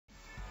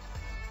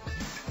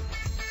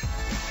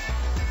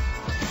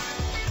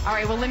All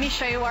right, well, let me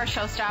show you our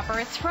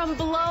showstopper. It's from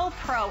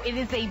blowpro. It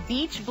is a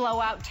beach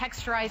blowout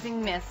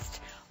texturizing mist.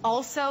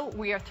 Also,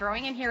 we are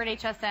throwing in here at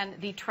HSN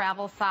the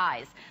travel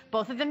size.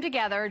 Both of them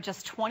together,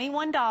 just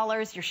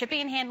 $21. Your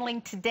shipping and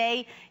handling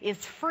today is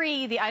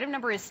free. The item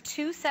number is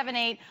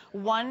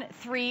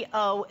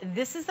 278130.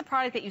 This is the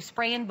product that you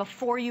spray in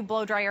before you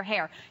blow dry your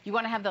hair. You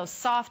want to have those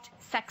soft,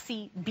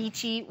 sexy,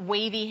 beachy,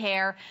 wavy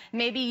hair.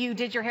 Maybe you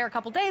did your hair a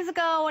couple days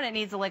ago and it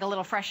needs like a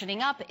little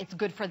freshening up. It's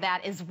good for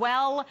that as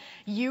well.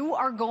 You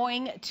are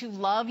going to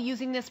love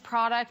using this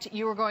product.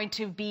 You are going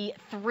to be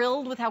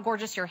thrilled with how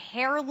gorgeous your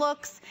hair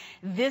looks.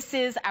 This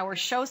is our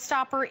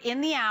showstopper in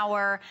the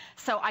hour.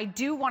 So I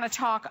do want to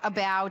talk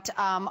about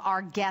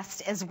our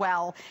guest as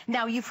well.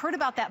 Now, you've heard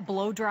about that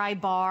blow dry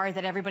bar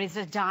that everybody's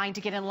just dying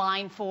to get in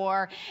line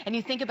for. And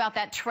you think about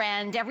that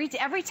trend. Every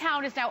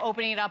town is now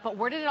opening it up. But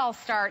where did it all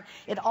start?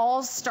 It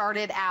all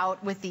started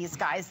out with these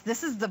guys.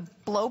 This is the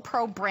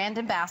blowpro brand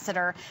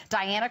ambassador,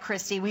 Diana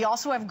Christie. We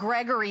also have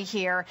Gregory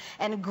here.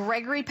 And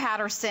Gregory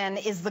Patterson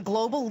is the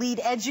global lead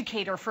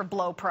educator for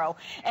blowpro.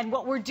 And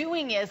what we're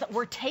doing is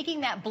we're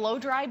taking that blow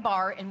dry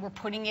bar and we're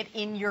putting it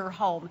in your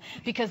home.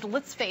 Because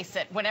let's face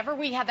it, whenever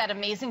we have that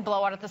amazing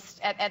blowout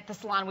at the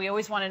salon, we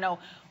always want to know,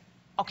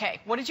 okay,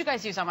 what did you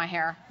guys use on my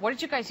hair? What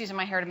did you guys use on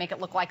my hair to make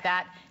it look like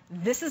that?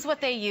 This is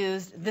what they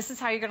used. This is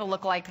how you're going to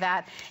look like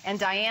that. And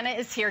Diana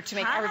is here to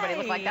make everybody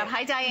look like that.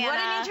 Hi, Diana. What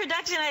an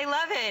introduction. I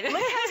love it.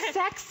 Look how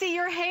sexy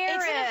your hair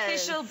is. It's an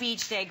official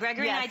beach day.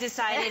 Gregory and I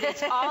decided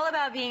it's all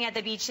about being at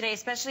the beach today,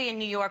 especially in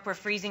New York. We're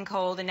freezing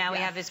cold, and now we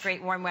have this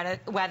great warm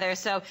weather.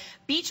 So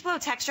Beach Blow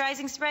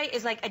Texturizing Spray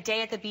is like a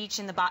day at the beach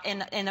in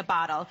a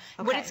bottle.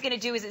 Okay. What it's going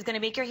to do is it's going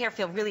to make your hair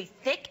feel really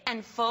thick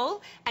and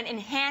full and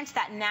enhance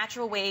that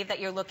natural wave that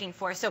you're looking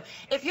for. So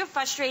if you're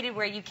frustrated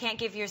where you can't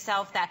give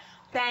yourself that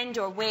bend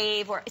or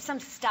wave or some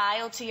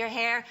style to your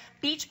hair,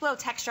 Beach Blow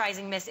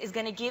Texturizing Mist is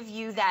going to give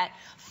you that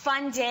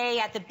fun day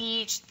at the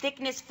beach,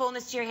 thickness,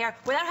 fullness to your hair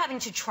without having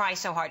to try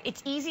so hard.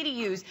 It's easy to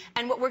use,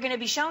 and what we're going to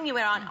be showing you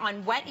it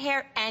on wet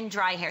hair and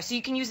dry hair, so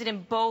you can use it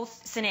in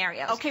both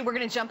scenarios. Okay, we're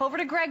going to jump over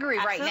to Gregory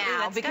right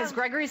now because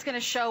Gregory's going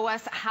to show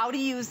us how to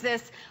use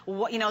this,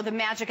 what, you know, the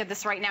magic of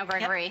this right now,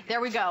 Gregory. Yep.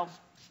 There we go.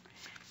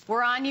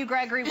 We're on you,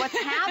 Gregory. What's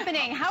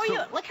happening? How are you?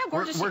 Look how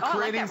gorgeous you are. We're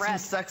creating some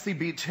sexy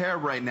beach hair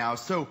right now.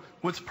 So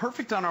what's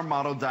perfect on our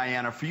model,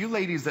 Diana, for you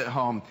ladies at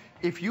home,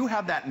 if you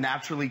have that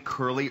naturally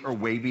curly or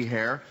wavy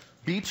hair,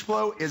 Beach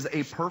Blow is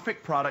a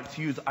perfect product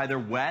to use either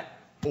wet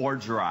or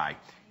dry.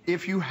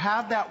 If you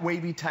have that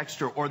wavy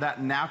texture or that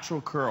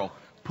natural curl,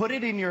 put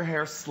it in your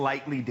hair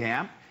slightly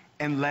damp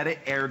and let it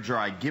air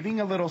dry,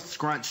 giving a little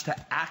scrunch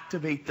to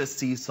activate the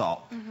sea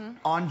salt.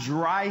 On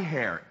dry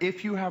hair,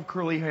 if you have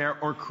curly hair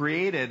or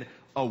created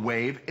a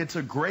wave, it's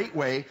a great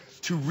way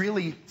to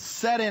really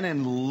set in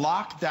and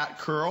lock that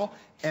curl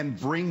and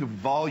bring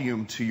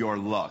volume to your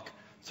look.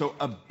 So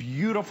a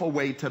beautiful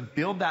way to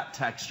build that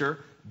texture,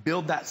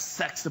 build that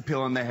sex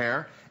appeal in the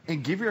hair,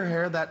 and give your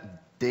hair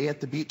that day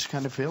at the beach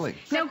kind of feeling.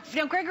 Now,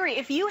 Gregory,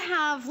 if you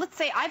have, let's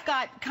say I've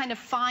got kind of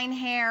fine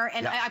hair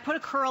and I put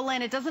a curl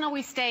in, it doesn't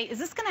always stay, is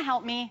this going to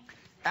help me?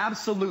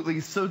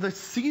 Absolutely. So the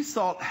sea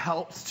salt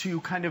helps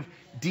to kind of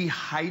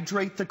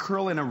dehydrate the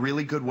curl in a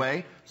really good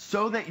way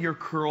so that your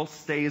curl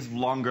stays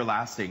longer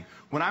lasting.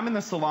 When I'm in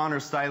the salon or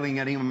styling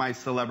any of my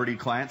celebrity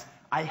clients,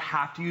 I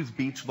have to use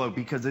Beach Blow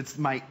because it's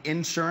my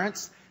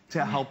insurance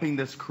to helping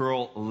this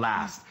curl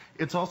last.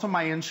 It's also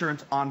my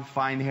insurance on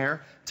fine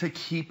hair to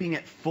keeping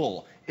it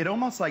full. It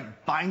almost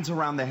like binds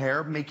around the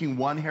hair, making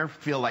one hair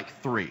feel like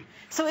three.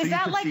 So is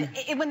that like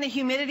when the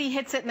humidity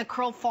hits it and the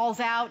curl falls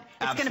out,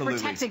 it's going to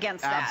protect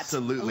against that?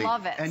 Absolutely.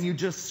 Love it. And you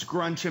just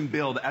scrunch and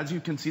build. As you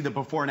can see, the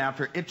before and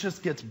after, it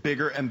just gets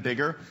bigger and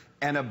bigger.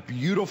 And a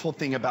beautiful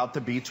thing about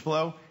the Beach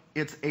Blow,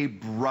 it's a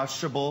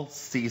brushable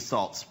sea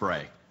salt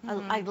spray.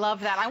 I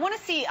love that. I want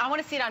to see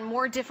it on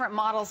more different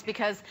models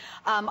because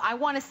I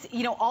want to see,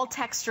 you know, all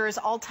textures,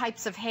 all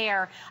types of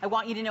hair. I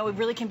want you to know it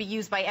really can be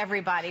used by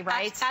everybody,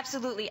 right?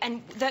 Absolutely.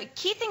 And the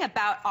key thing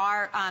about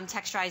our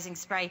texturizing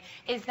spray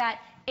is that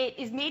it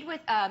is made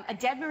with a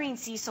dead marine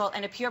sea salt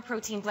and a pure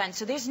protein blend,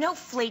 so there's no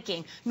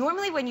flaking.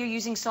 Normally when you're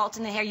using salt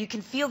in the hair, you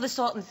can feel the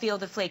salt and feel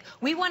the flake.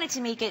 We wanted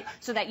to make it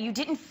so that you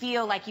didn't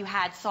feel like you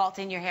had salt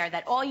in your hair,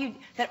 that all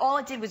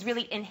it did was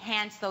really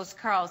enhance those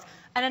curls.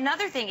 And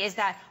another thing is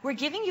that we're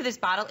giving you this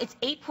bottle. It's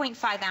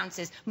 8.5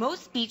 ounces.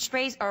 Most beach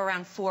sprays are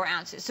around 4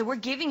 ounces. So we're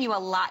giving you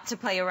a lot to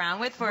play around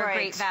with for a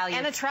great value.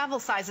 And a travel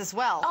size as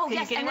well. Oh,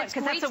 yes.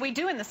 Because that's what we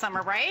do in the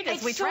summer, right?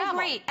 As we travel. It's so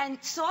great.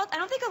 And salt, I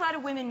don't think a lot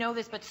of women know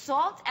this, but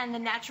salt and the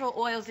natural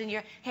oils in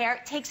your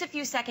hair takes a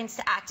few seconds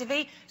to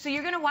activate. So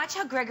you're going to watch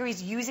how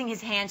Gregory's using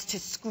his hands to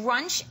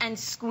scrunch and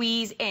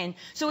squeeze in.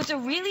 So it's a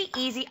really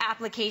easy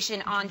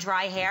application on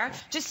dry hair.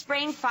 Just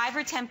spraying 5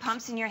 or 10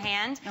 pumps in your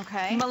hand.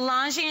 Okay.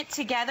 Melanging it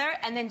together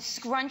and then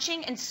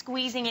scrunching and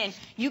squeezing in.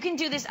 You can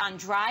do this on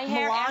dry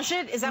hair. Melange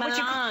it? Is that what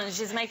you... Melange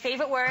is my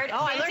favorite word.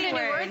 Oh, I learned a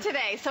new word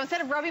today. So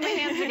instead of rubbing my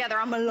hands together,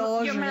 I'm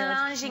melanging it. You're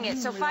melanging it.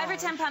 So 5 or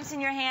 10 pumps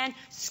in your hand,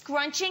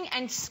 scrunching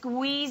and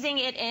squeezing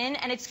it in,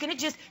 and it's going to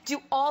just do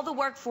all the work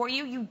work for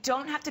you. You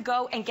don't have to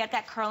go and get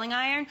that curling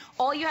iron.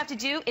 All you have to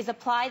do is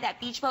apply that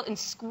Beach Blow and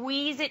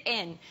squeeze it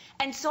in.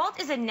 And salt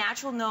is a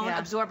natural known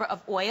absorber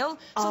of oil.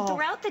 So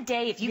throughout the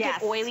day, if you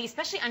get oily,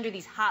 especially under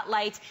these hot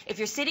lights, if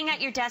you're sitting at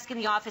your desk in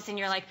the office and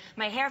you're like,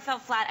 my hair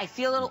felt flat, I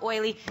feel a little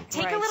oily,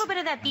 take a little bit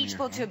of that Beach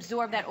Blow to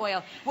absorb that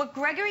oil. What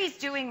Gregory's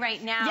doing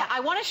right now... Yeah, I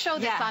want to show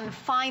this on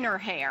finer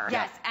hair.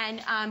 Yes,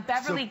 and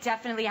Beverly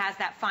definitely has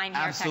that fine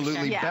hair texture.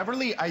 Absolutely.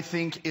 Beverly, I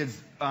think, is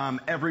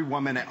every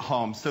woman at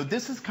home. So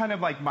this is kind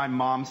of like my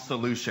mom's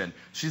solution.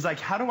 She's like,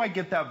 how do I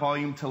get that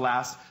volume to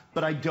last,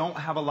 but I don't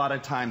have a lot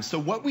of time? So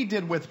what we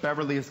did with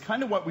Beverly is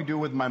kind of what we do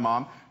with my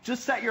mom.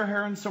 Just set your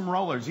hair in some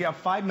rollers. You have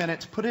 5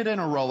 minutes, put it in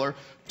a roller,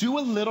 do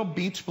a little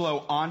Beach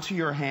Blow onto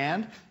your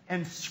hand,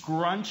 and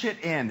scrunch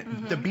it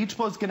in. The Beach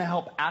Blow is going to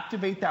help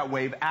activate that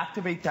wave,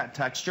 activate that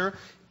texture.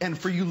 And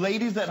for you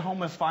ladies at home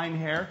with fine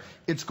hair,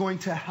 it's going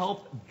to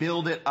help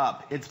build it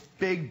up. It's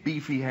big,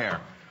 beefy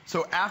hair.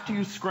 So after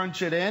you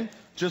scrunch it in,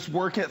 just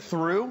work it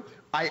through.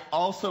 I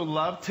also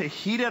love to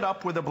heat it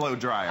up with a blow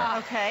dryer.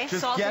 Okay.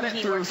 Just get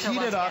it through,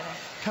 heat it up,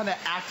 kind of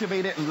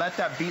activate it, and let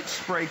that beach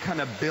spray kind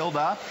of build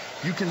up.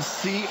 You can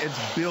see it's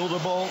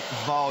buildable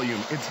volume.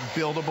 It's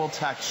buildable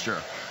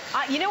texture.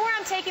 You know where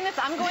I'm taking this?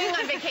 I'm going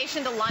on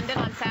vacation to London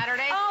on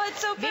Saturday. Oh, it's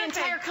so perfect. The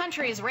entire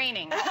country is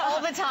raining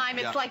all the time.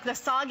 It's like the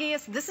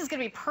soggiest. This is going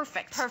to be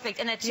perfect. Perfect.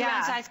 And that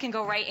 2-ounce size can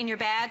go right in your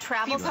bag.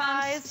 Travel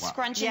size.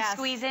 Scrunch and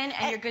squeeze in,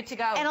 and you're good to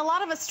go. And a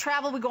lot of us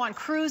travel. We go on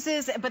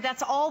cruises, but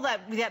that's all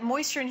that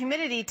moisture and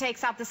humidity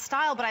takes out the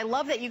style. But I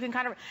love that you can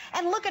kind of,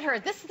 and look at her.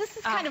 This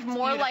is kind of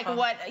more like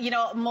what, you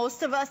know,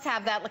 most of us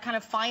have, that kind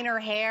of finer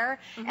hair.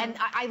 And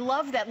I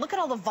love that. Look at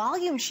all the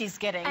volume she's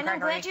getting, And Gregory.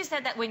 I'm glad you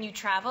said that when you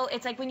travel.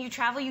 It's like when you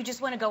travel, you just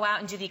want to go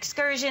out and do the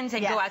excursions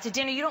and go out to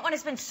dinner. You don't want to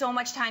spend so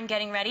much time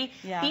getting ready.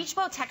 Beach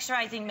Blow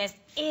Texturizing Mist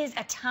is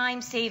a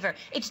time saver.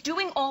 It's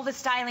doing all the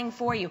styling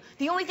for you.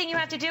 The only thing you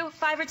have to do,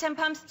 5 or 10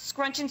 pumps,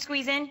 scrunch and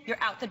squeeze in,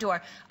 you're out the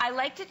door. I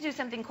like to do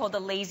something called the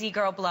lazy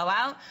girl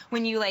blowout,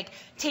 when you like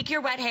take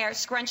your wet hair,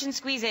 scrunch and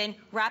squeeze in,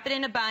 wrap it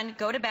in a bun,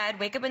 go to bed,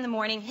 wake up in the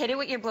morning, hit it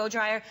with your blow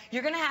dryer.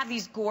 You're going to have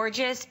these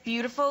gorgeous,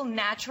 beautiful,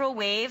 natural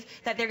waves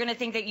that they're going to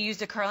think that you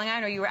used a curling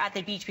iron or you were at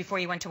the beach before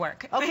you went to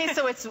work. Okay,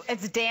 so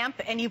it's damp,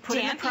 and you put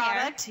in the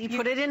product. You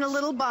put it in a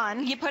little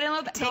bun. You put it in a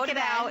little, take it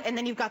out, and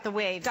then you've got the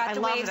waves. I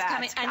love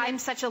that. I'm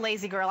such a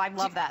lazy girl. I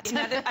love that.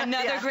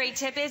 Another great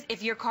tip is,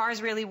 if your car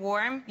is really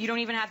warm, you don't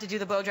even have to do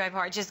the blow dry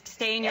part. Just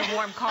stay in your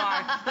warm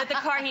car. Let the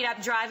car heat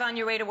up, drive on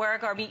your way to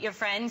work or meet your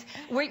friends.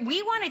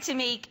 We wanted to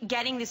make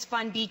getting this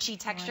fun, beachy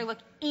texture look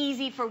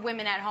easy for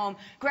women at home.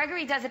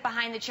 Gregory does it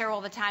behind the chair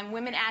all the time.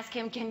 Women ask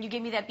him, can you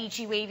give me that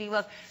beachy, wavy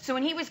look? So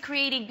when he was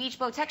creating Beach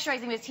Blow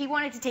Texturizing Mist, he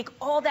wanted to take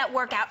all that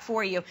work out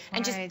for you.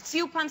 And just a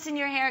few pumps in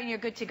your hair and you're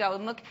good to go.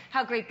 And look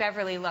how great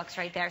Beverly looks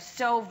right there.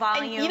 So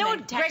volume and you know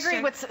what, texture.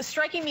 Gregory, what's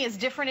striking me as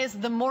different is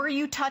the more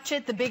you touch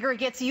it, the bigger it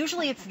gets.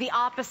 Usually it's the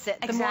opposite.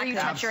 The more you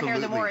touch your hair,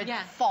 the more it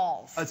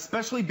falls.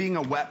 Especially being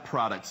a wet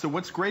product. So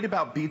what's great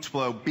about Beach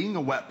Blow being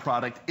a wet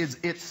product is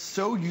it's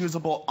so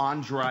usable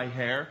on dry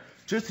hair.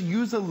 Just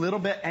use a little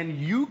bit and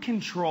you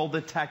control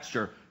the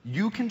texture.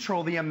 You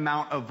control the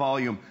amount of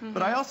volume.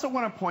 But I also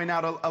want to point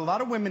out, a lot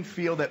of women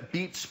feel that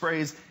beach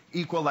sprays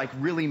equal like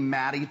really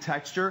matty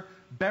texture.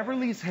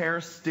 Beverly's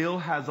hair still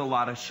has a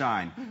lot of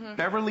shine.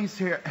 Beverly's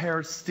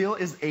hair still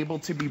is able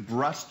to be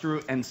brushed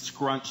through and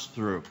scrunched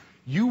through.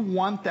 You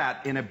want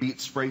that in a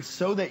beach spray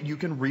so that you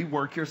can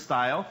rework your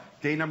style.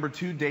 Day number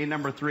 2, day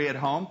number 3 at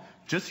home.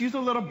 Just use a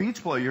little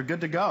Beach Blow. You're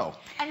good to go.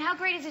 And how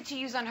great is it to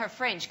use on her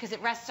fringe? Because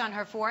it rests on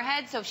her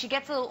forehead. So if she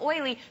gets a little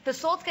oily, the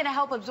salt's going to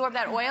help absorb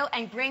that oil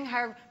and bring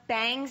her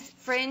bangs,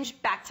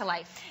 fringe back to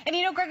life. And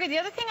you know, Gregory, the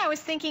other thing I was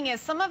thinking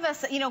is some of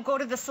us, you know, go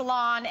to the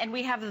salon and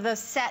we have the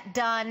set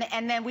done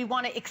and then we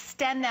want to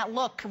extend that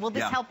look. Will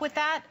this help with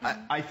that?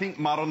 I think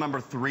model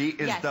number 3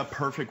 is the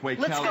perfect way.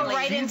 Let's go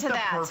right into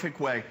that. The perfect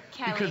way.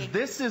 Kelly. Because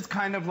this is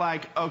kind of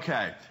like,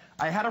 okay,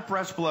 I had a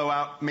fresh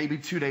blowout maybe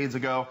 2 days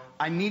ago.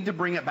 I need to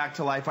bring it back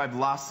to life. I've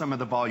lost some of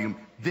the volume.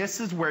 This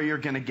is where you're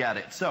going to get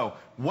it. So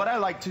what I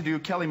like to do,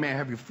 Kelly, may I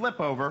have you flip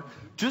over?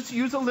 Just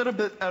use a little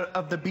bit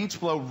of the Beach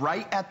Blow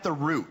right at the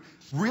root.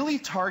 Really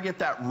target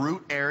that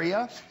root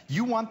area.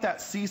 You want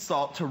that sea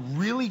salt to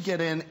really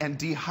get in and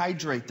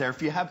dehydrate there.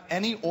 If you have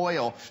any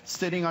oil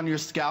sitting on your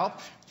scalp,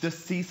 the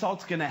sea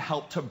salt's going to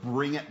help to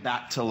bring it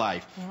back to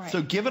life.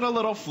 So give it a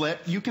little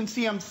flip. You can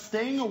see I'm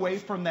staying away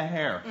from the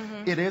hair.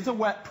 It is a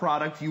wet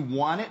product. You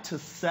want it to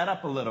set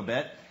up a little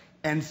bit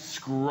and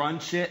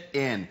scrunch it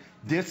in.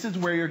 This is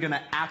where you're going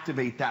to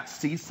activate that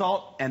sea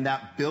salt and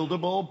that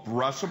buildable,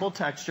 brushable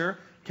texture.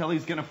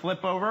 Kelly's going to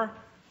flip over.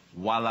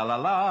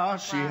 Wa-la-la-la,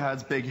 she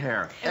has big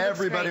hair.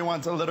 Everybody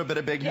wants a little bit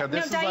of big hair.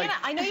 This is Diana, like...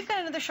 I know you've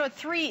got another show at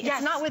 3.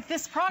 It's not with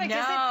this product, is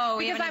it?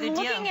 Because I'm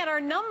looking at our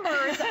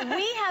numbers.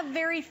 We have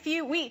very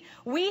few.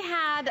 We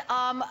had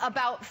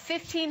about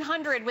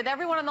 1,500. With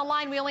everyone on the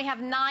line, we only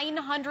have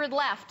 900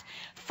 left.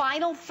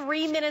 Final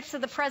 3 minutes of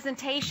the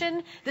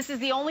presentation. This is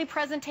the only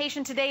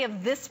presentation today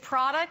of this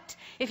product.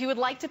 If you would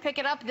like to pick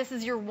it up, this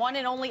is your one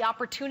and only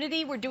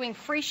opportunity. We're doing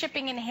free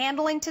shipping and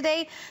handling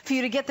today for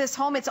you to get this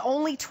home. It's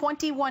only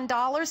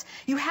 $21.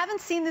 You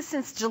haven't seen this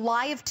since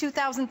July of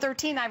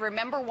 2013. I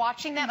remember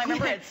watching that. I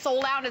remember it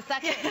sold out in a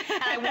second,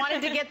 and I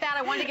wanted to get that.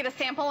 I wanted to get a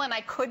sample, and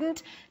I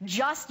couldn't.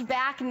 Just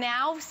back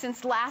now,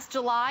 since last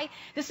July.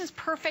 This is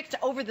perfect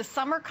over the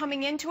summer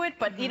coming into it,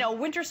 but, you know,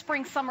 winter,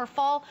 spring, summer,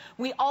 fall,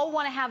 we all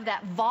want to have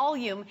that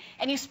volume.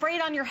 And you spray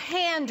it on your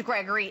hand,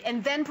 Gregory,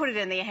 and then put it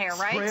in the hair,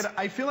 right?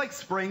 I feel like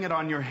spraying it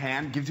on your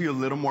hand gives you a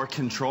little more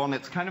control, and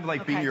it's kind of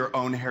like being your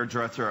own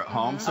hairdresser at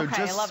home. So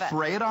just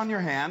spray it on your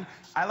hand.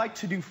 I like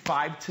to do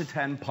 5 to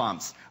 10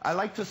 pumps. I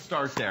like to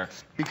start there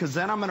because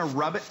then I'm going to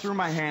rub it through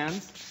my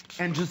hands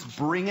and just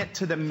bring it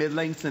to the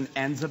mid-lengths and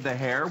ends of the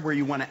hair where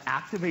you want to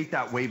activate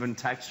that wave and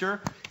texture.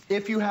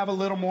 If you have a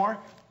little more,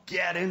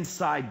 get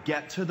inside,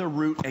 get to the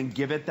root, and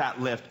give it that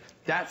lift.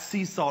 That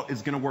sea salt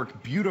is going to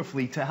work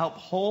beautifully to help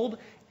hold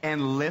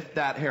and lift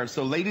that hair.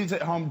 So ladies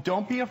at home,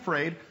 don't be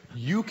afraid.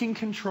 You can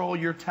control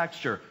your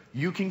texture.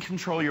 You can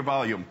control your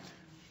volume.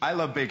 I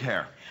love big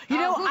hair. You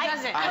know, who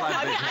doesn't?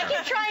 I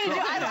keep trying to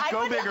do. I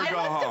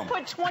must have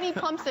put 20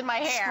 pumps in my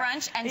hair.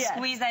 Scrunch and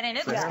squeeze that in.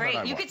 It looks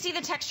great. You could see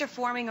the texture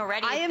forming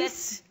already.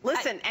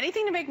 Listen,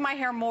 anything to make my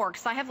hair more,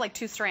 because I have like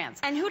 2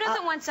 strands. And who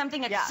doesn't want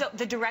something that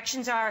the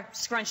directions are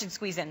scrunch and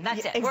squeeze in?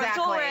 That's it. Exactly. That's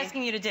all we're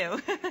asking you to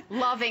do.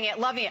 Loving it,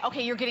 loving it.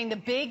 Okay, you're getting the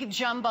big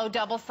jumbo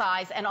double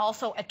size and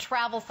also a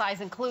travel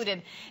size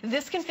included.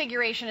 This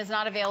configuration is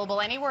not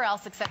available anywhere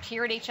else except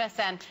here at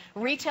HSN.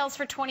 Retails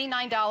for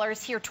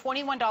 $29, here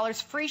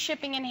 $21, free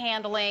shipping and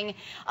handling.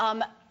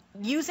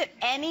 Use it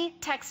any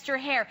texture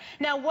hair.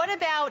 Now, what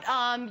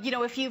about, you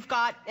know, if you've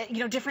got, you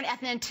know, different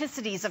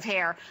ethnicities of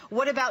hair?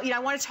 What about, you know, I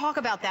want to talk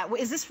about that.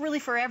 Is this really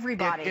for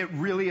everybody? It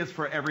really is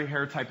for every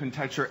hair type and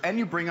texture. And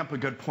you bring up a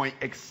good point,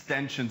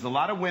 extensions. A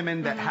lot of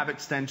women that have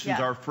extensions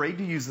are afraid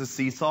to use the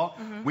sea salt.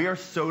 We are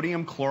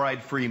sodium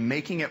chloride free,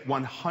 making it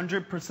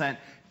 100%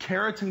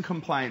 keratin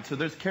compliant. So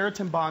there's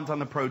keratin bonds on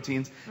the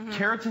proteins,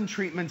 keratin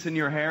treatments in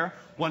your hair,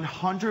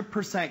 100%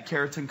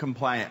 keratin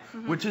compliant,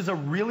 which is a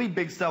really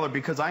big seller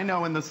because I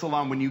know in the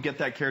salon when you get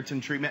that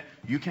keratin treatment,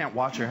 you can't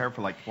wash your hair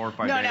for like 4 or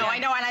 5 days. No, I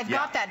know, and I've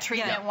got that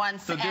treatment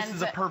once. So this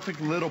is a perfect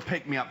little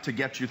pick-me-up to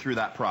get you through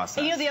that process.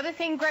 And you know, the other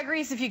thing,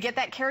 Gregory, is if you get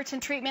that keratin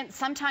treatment,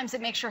 sometimes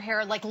it makes your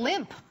hair like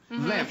limp.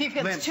 Limp.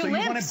 It's too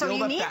limp, so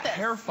you need that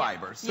hair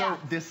fiber. So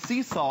this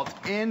sea salt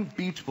in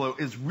Beach Blow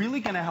is really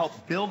going to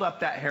help build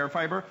up that hair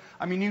fiber.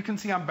 I mean, you can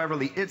see on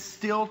Beverly, it's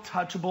still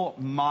touchable,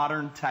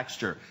 modern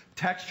texture.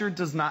 Texture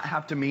does not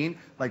have to mean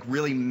like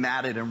really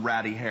matted and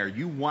ratty hair.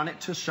 You want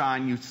it to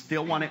shine. You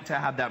still want it to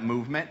have that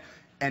movement,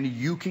 and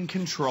you can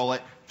control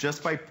it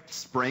just by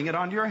spraying it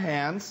onto your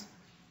hands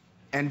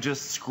and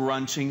just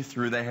scrunching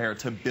through the hair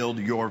to build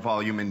your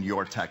volume and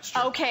your texture.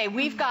 Okay,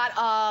 we've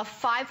got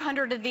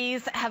 500 of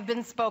these have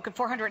been spoken,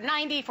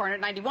 490,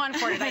 491,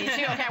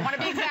 492. Okay, I want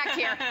to be exact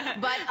here.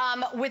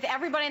 But with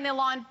everybody in the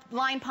line,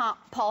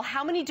 Paul,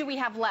 how many do we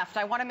have left?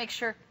 I want to make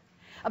sure.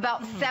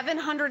 About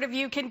 700 of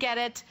you can get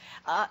it.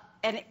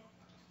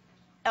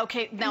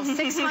 Okay, now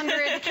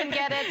 600 can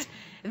get it.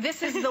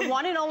 This is the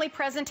one and only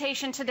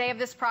presentation today of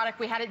this product.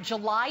 We had it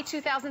July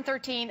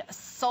 2013,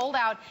 sold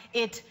out.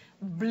 It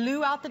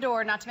blew out the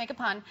door, not to make a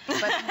pun,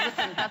 but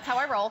listen, that's how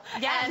I roll.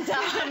 Yes.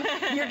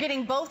 And you're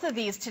getting both of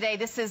these today.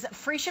 This is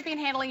free shipping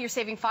and handling. You're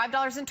saving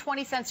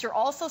 $5.20. You're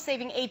also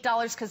saving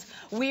 $8 because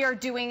we are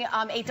doing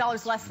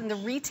 $8 less than the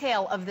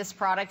retail of this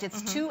product.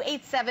 It's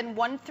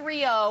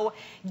 $287-130.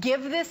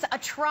 Give this a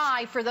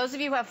try. For those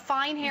of you who have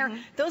fine hair,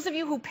 those of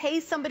you who pay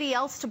somebody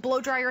else to blow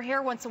dry your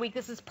hair once a week,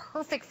 this is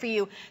perfect for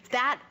you.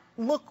 That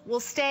look will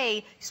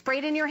stay. Spray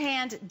it in your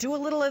hand, do a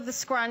little of the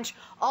scrunch.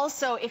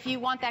 Also, if you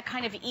want that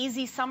kind of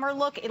easy summer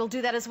look, it'll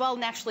do that as well.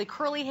 Naturally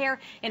curly hair,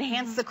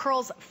 enhance the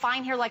curls.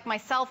 Fine hair like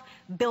myself,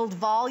 build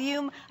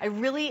volume. I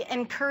really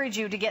encourage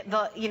you to get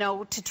the, you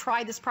know, to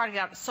try this product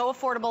out. It's so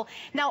affordable.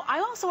 Now,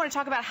 I also want to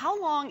talk about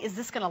how long is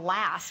this going to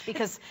last,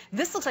 because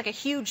this looks like a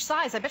huge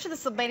size. I bet you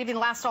this will maybe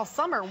last all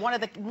summer.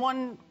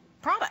 One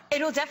product.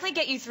 It'll definitely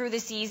get you through the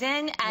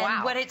season,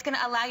 and what it's going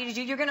to allow you to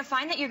do, you're going to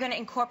find that you're going to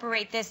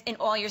incorporate this in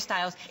all your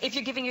styles. If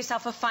you're giving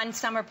yourself a fun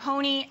summer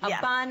pony, a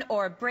bun,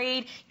 or a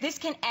braid, this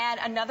can add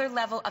another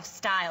level of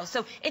style.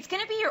 So it's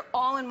going to be your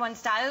all-in-one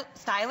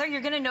styler. You're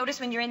going to notice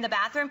when you're in the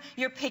bathroom,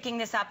 you're picking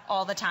this up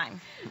all the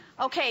time.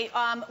 Okay,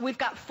 we've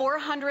got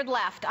 400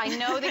 left. I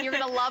know that you're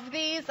going to love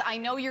these. I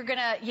know you're going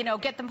to, you know,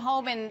 get them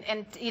home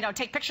and you know,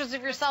 take pictures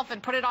of yourself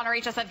and put it on our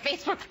HSN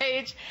Facebook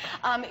page.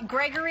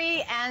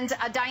 Gregory and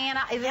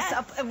Diana, it is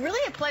really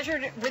a pleasure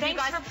with you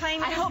guys. Thanks for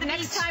playing. I hope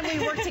next time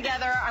we work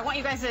together, I want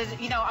you guys to,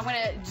 you know, I'm going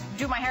to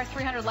do my hair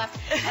 300 left.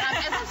 And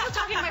I'm still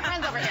talking to my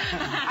friends over here.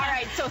 All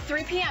right, so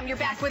 3 p.m. you're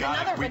back with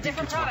a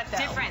different product, though.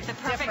 Different, the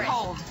perfect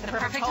hold. The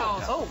perfect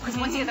hold. Oh, because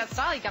once you get that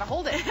style, you got to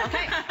hold it.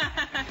 Okay.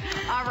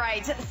 All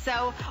right,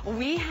 so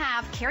we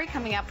have Carrie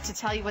coming up to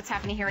tell you what's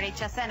happening here at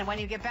HSN. And when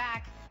you get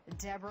back,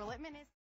 Deborah Littman is...